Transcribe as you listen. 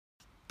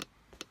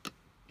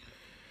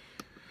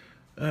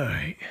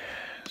Alright,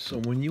 so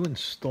when you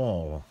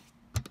install,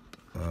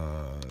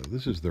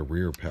 this is the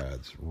rear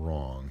pads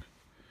wrong.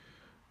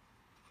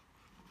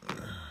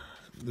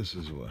 This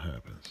is what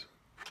happens.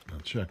 Now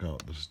check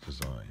out this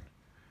design.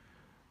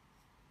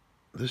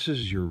 This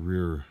is your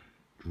rear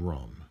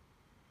drum.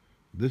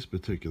 This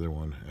particular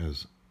one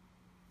has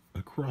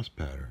a cross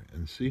pattern,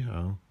 and see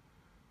how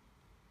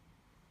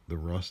the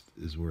rust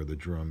is where the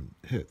drum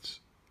hits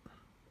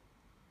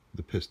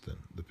the piston.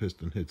 The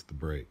piston hits the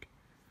brake.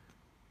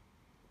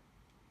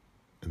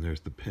 And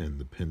there's the pin.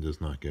 The pin does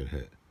not get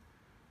hit.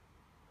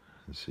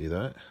 You see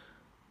that?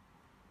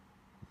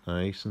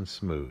 Nice and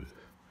smooth.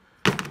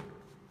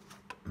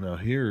 Now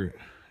here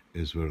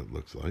is what it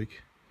looks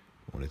like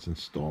when it's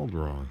installed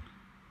wrong.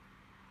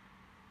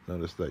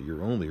 Notice that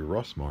your only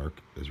rust mark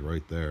is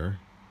right there,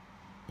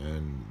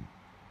 and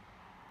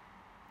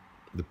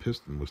the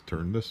piston was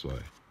turned this way.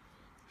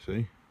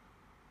 See?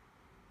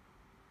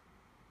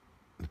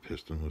 The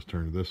piston was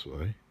turned this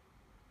way,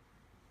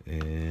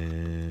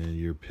 and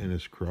your pin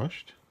is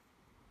crushed,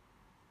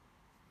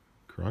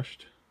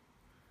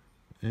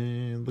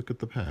 and look at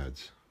the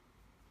pads.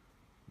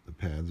 The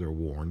pads are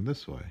worn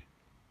this way.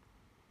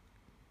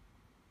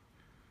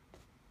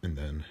 And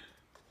then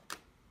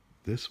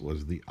this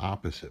was the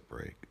opposite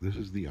brake. This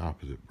is the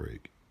opposite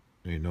brake.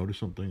 Now you notice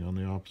something on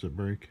the opposite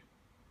brake?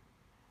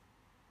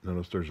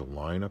 Notice there's a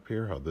line up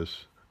here, how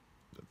this,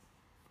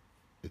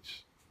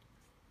 it's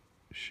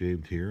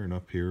shaved here, and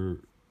up here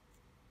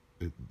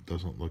it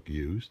doesn't look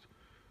used.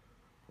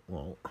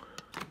 Well,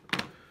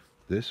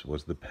 this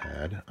was the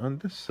pad on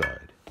this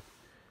side.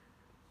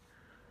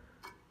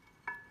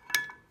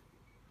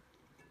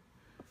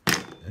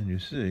 And you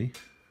see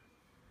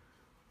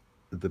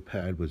that the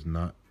pad was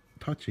not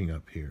touching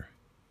up here.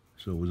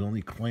 So it was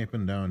only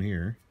clamping down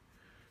here.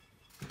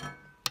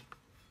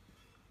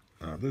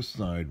 This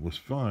side was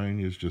fine,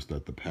 it's just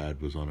that the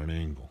pad was on an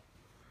angle.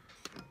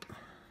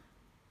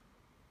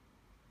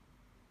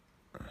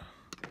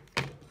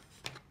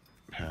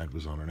 Pad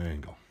was on an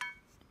angle.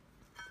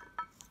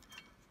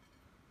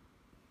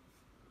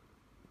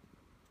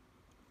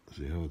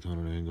 See how it's on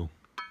an angle?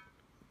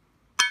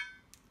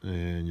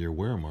 And your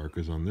wear mark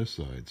is on this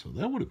side, so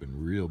that would have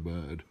been real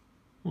bad.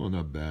 Well,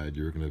 not bad,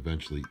 you're going to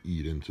eventually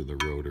eat into the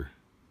rotor.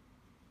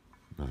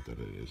 Not that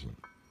it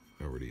isn't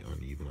already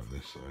uneven on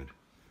this side.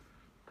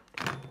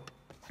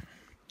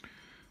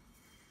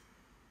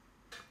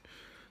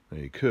 Now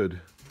you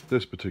could,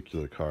 this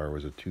particular car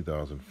was a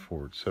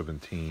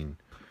 2017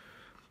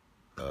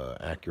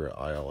 Acura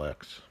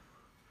ILX.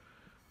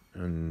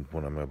 And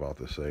what I'm about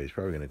to say is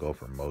probably going to go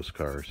for most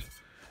cars.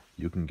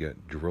 You can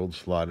get drilled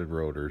slotted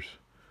rotors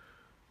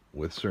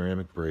with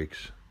ceramic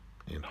brakes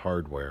and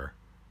hardware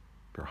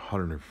for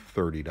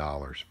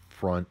 $130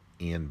 front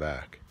and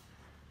back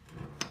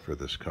for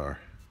this car.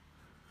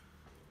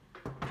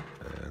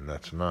 And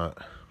that's not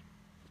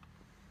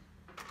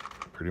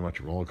pretty much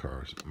of all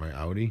cars. My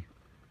Audi,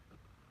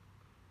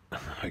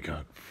 I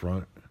got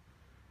front,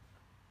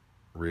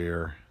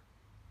 rear,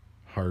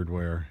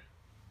 hardware,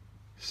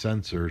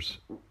 sensors,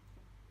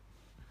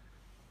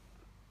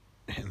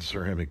 and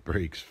ceramic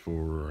brakes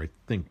for I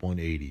think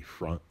 $180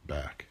 front,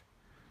 back.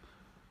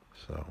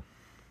 So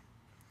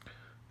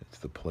it's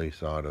the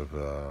place out of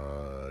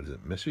is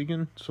it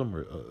Michigan?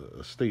 Somewhere,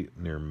 a state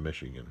near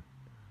Michigan.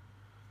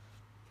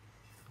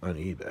 On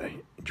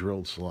eBay,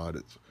 drilled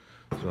slotted.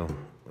 So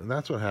and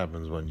that's what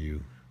happens when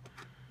you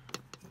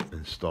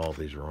install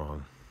these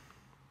wrong.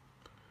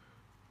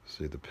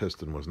 See, the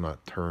piston was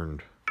not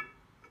turned.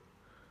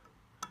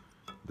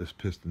 This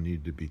piston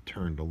needed to be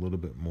turned a little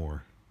bit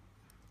more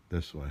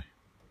this way.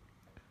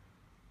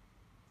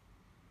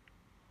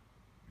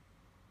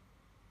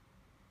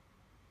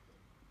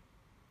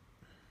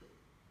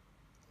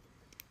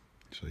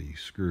 So you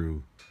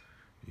screw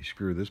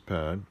this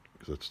pad,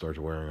 because it starts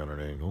wearing on an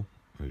angle,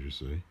 as you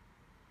see.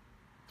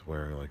 It's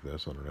wearing like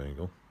this on an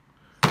angle.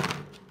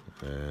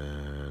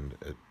 And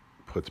it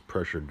puts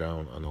pressure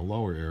down on the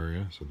lower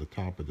area, so the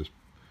top of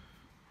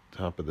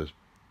this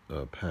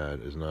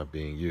pad is not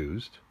being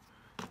used.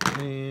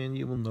 And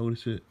you will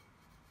notice it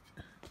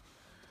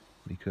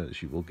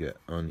because you will get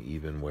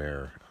uneven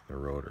wear on the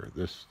rotor.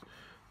 This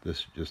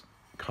just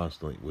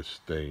constantly would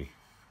stay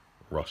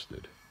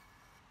rusted.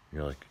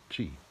 You're like,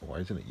 gee, why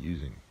isn't it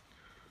using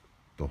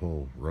the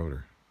whole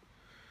rotor?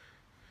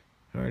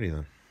 Alrighty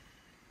then.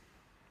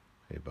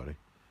 Hey, buddy.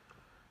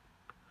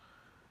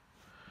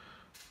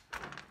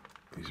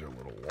 These are a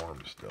little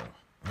warm still.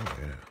 Oh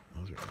yeah,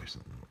 those are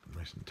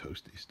nice and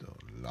toasty still.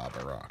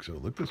 Lava rock. So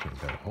look, this one's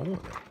got a hole in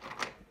it.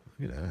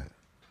 Look at that.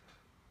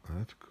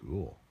 That's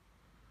cool.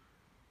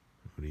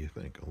 What do you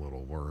think? A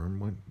little worm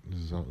went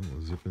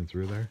zipping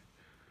through there?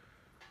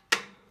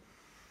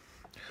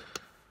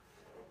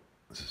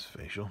 This is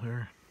facial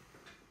hair.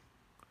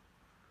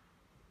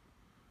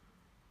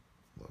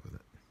 Loving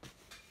it.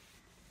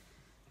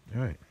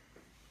 Alright.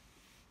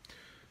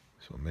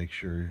 So make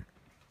sure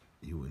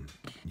you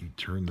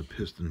turn the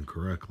piston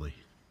correctly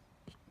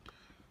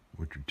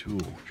with your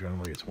tool.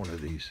 Generally it's one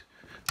of these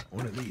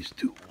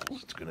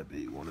tools. It's going to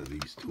be one of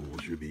these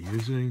tools you'll be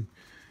using.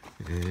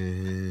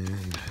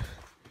 And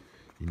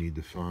you need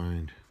to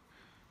find,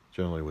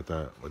 generally with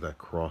that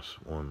cross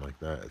one like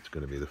that, it's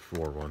going to be the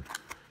 4 one.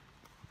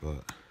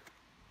 But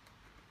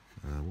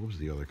what was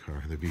the other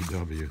car? The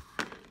VW.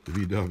 The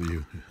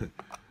VW.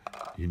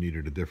 You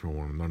needed a different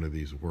one. None of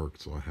these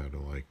worked, so I had to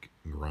like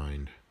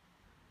grind.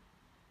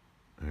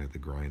 I had to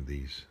grind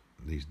these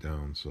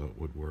down so it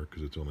would work,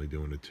 because it's only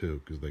doing the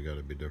 2, because they got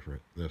to be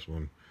different. This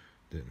one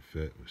didn't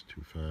fit, it was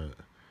too fat.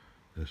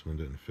 This one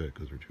didn't fit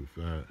because they're too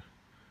fat.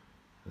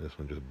 This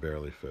one just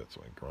barely fit,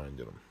 so I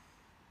grinded them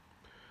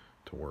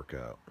to work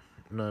out.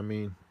 You know what I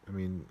mean? I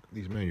mean,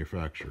 these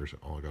manufacturers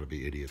all got to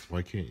be idiots.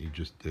 Why can't you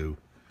just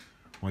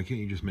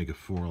make a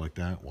 4 like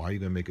that? Why are you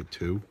gonna make it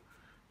 2?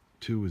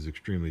 2 is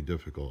extremely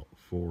difficult.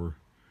 4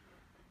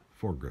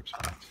 grip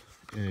spots.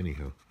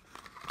 Anywho,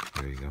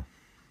 there you go.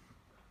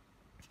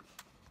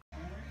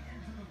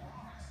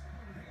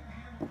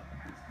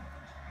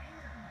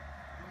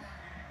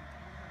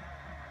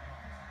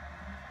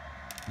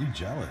 You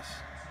jealous?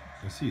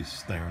 I see you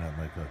staring at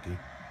my cookie.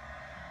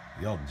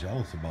 Y'all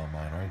jealous about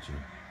mine, aren't you?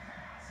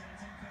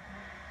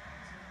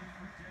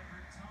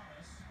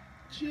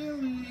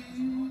 Jelly.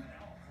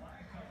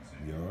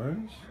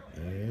 Yours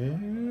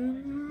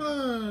and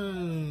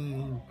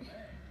mine.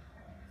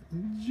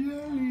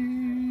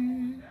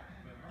 Jelly.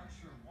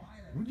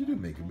 What'd you do?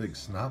 Make a big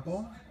snot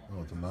ball?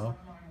 Oh, it's a mouth.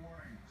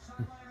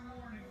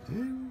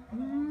 And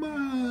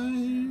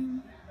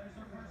mine.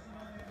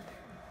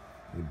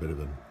 A bit of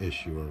an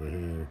issue over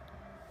here.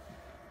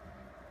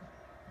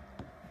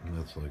 And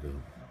that's like a...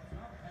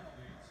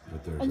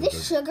 Is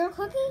this sugar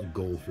cookie? A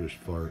goldfish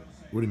fart.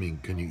 What do you mean?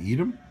 Can you eat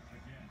them?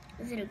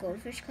 Is it a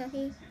goldfish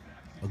cookie?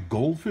 A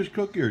goldfish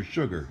cookie or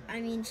sugar?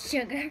 I mean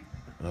sugar.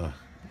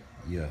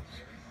 Yes.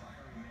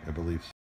 I believe so.